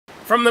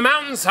From the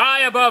mountains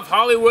high above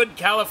Hollywood,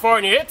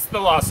 California, it's the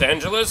Los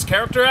Angeles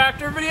Character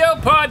Actor Video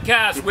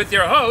Podcast with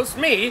your host,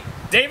 me,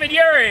 David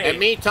Urey. And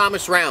me,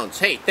 Tahmus Rounds.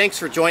 Hey, thanks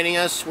for joining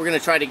us. We're going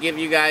to try to give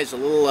you guys a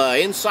little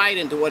insight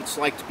into what it's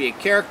like to be a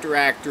character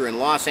actor in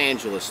Los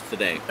Angeles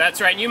today.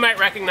 That's right. You might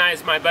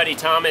recognize my buddy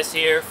Thomas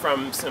here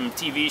from some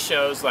TV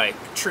shows like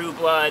True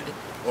Blood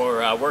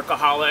or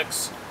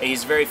Workaholics. And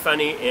he's very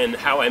funny in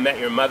How I Met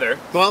Your Mother.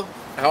 Well,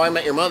 How I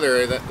Met Your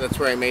Mother, that's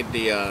where I made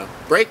the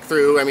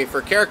breakthrough. I mean, for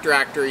a character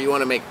actor, you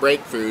want to make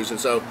breakthroughs. And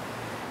so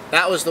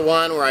that was the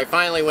one where I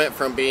finally went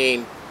from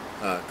being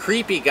a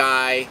creepy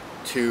guy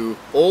to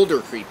older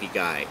creepy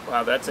guy.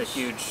 Wow, that's a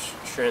huge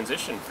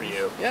transition for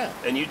you. Yeah.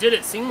 And you did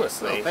it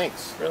seamlessly. Oh,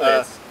 thanks. Really,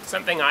 it's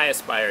something I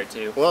aspire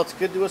to. Well, it's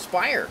good to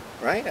aspire,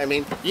 right? I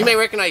mean, you may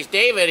recognize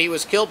David. He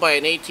was killed by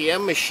an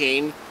ATM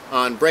machine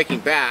on Breaking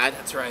Bad.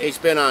 That's right. He's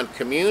been on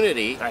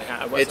Community.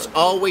 I was It's on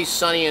Always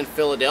Sunny in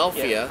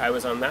Philadelphia. Yeah, I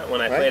was on that one.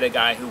 I Right. played a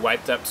guy who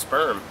wiped up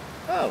sperm.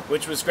 Oh.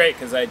 Which was great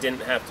because I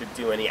didn't have to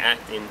do any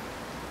acting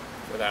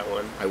for that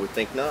one. I would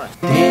think not.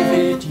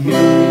 David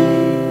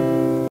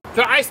Urey.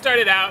 So I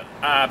started out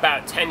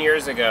about 10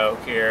 years ago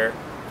here,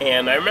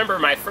 and I remember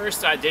my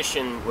first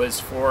audition was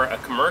for a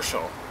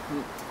commercial,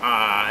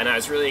 and I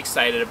was really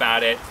excited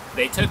about it.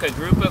 They took a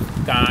group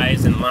of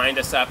guys and lined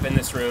us up in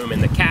this room,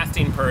 and the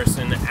casting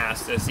person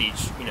asked us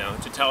each,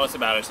 to tell us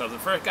about ourselves. The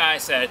first guy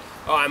said,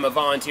 "Oh, I'm a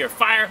volunteer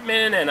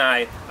fireman, and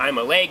I'm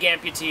a leg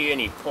amputee,"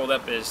 and he pulled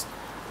up his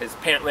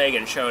pant leg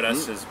and showed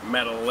us his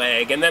metal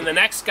leg. And then the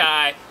next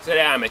guy said,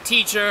 "Yeah, I'm a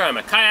teacher, I'm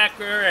a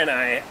kayaker, and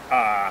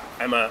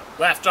I'm a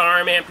left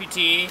arm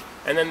amputee."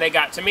 And then they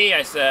got to me.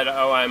 I said,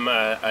 "Oh, I'm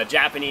a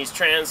Japanese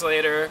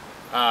translator.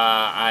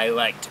 I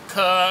like to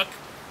cook."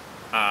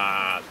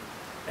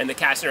 And the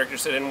casting director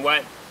said, "And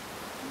what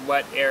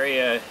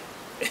area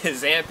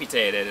is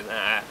amputated?"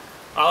 And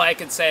all I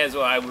could say is,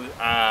 "Well,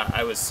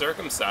 I was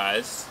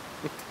circumcised."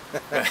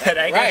 But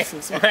I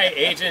guess my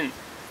agent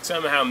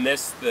somehow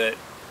missed the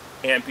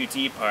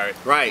amputee part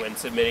when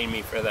submitting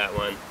me for that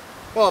one.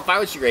 Well, if I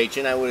was your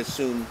agent, I would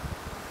assume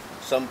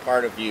some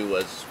part of you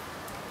was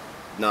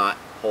not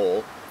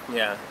whole.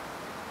 Yeah.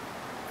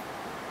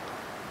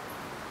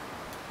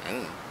 I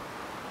don't know.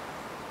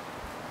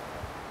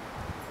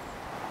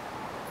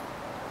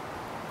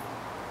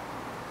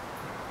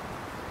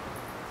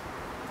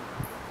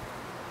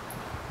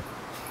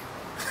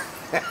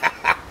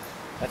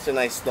 That's a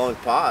nice long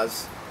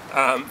pause.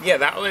 Yeah,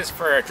 that was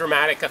for a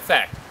dramatic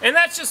effect. And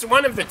that's just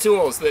one of the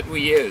tools that we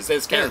use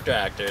as character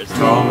actors.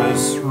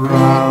 Tahmus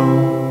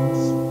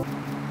Rounds.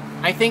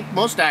 I think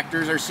most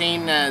actors are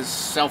seen as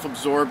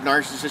self-absorbed,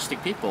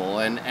 narcissistic people,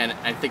 and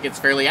I think it's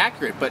fairly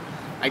accurate, but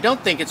I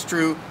don't think it's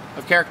true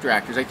of character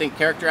actors. I think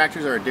character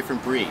actors are a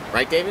different breed.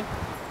 Right, David?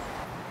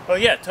 Oh,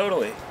 yeah,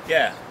 totally.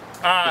 Yeah.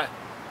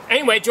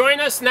 Anyway,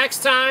 join us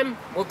next time.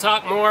 We'll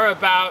talk more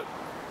about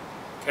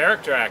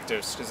character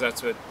actors, because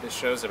that's what this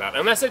show's about.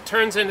 Unless it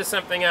turns into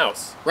something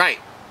else. Right.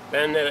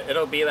 Then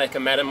it'll be like a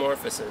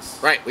metamorphosis.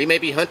 Right. We may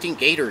be hunting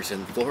gators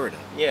in Florida.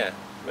 Yeah.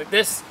 Like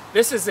this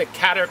is a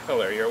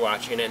caterpillar you're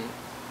watching, and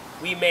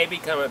we may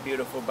become a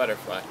beautiful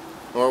butterfly.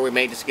 Or we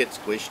may just get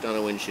squished on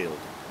a windshield.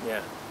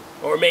 Yeah.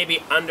 Or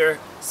maybe under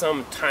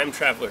some time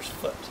traveler's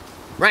foot.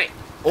 Right.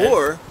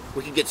 Or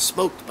we could get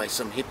smoked by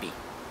some hippie.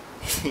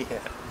 Yeah.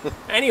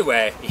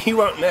 Anyway, you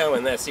won't know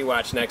unless you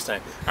watch next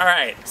time. All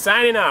right,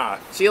 signing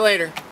off. See you later.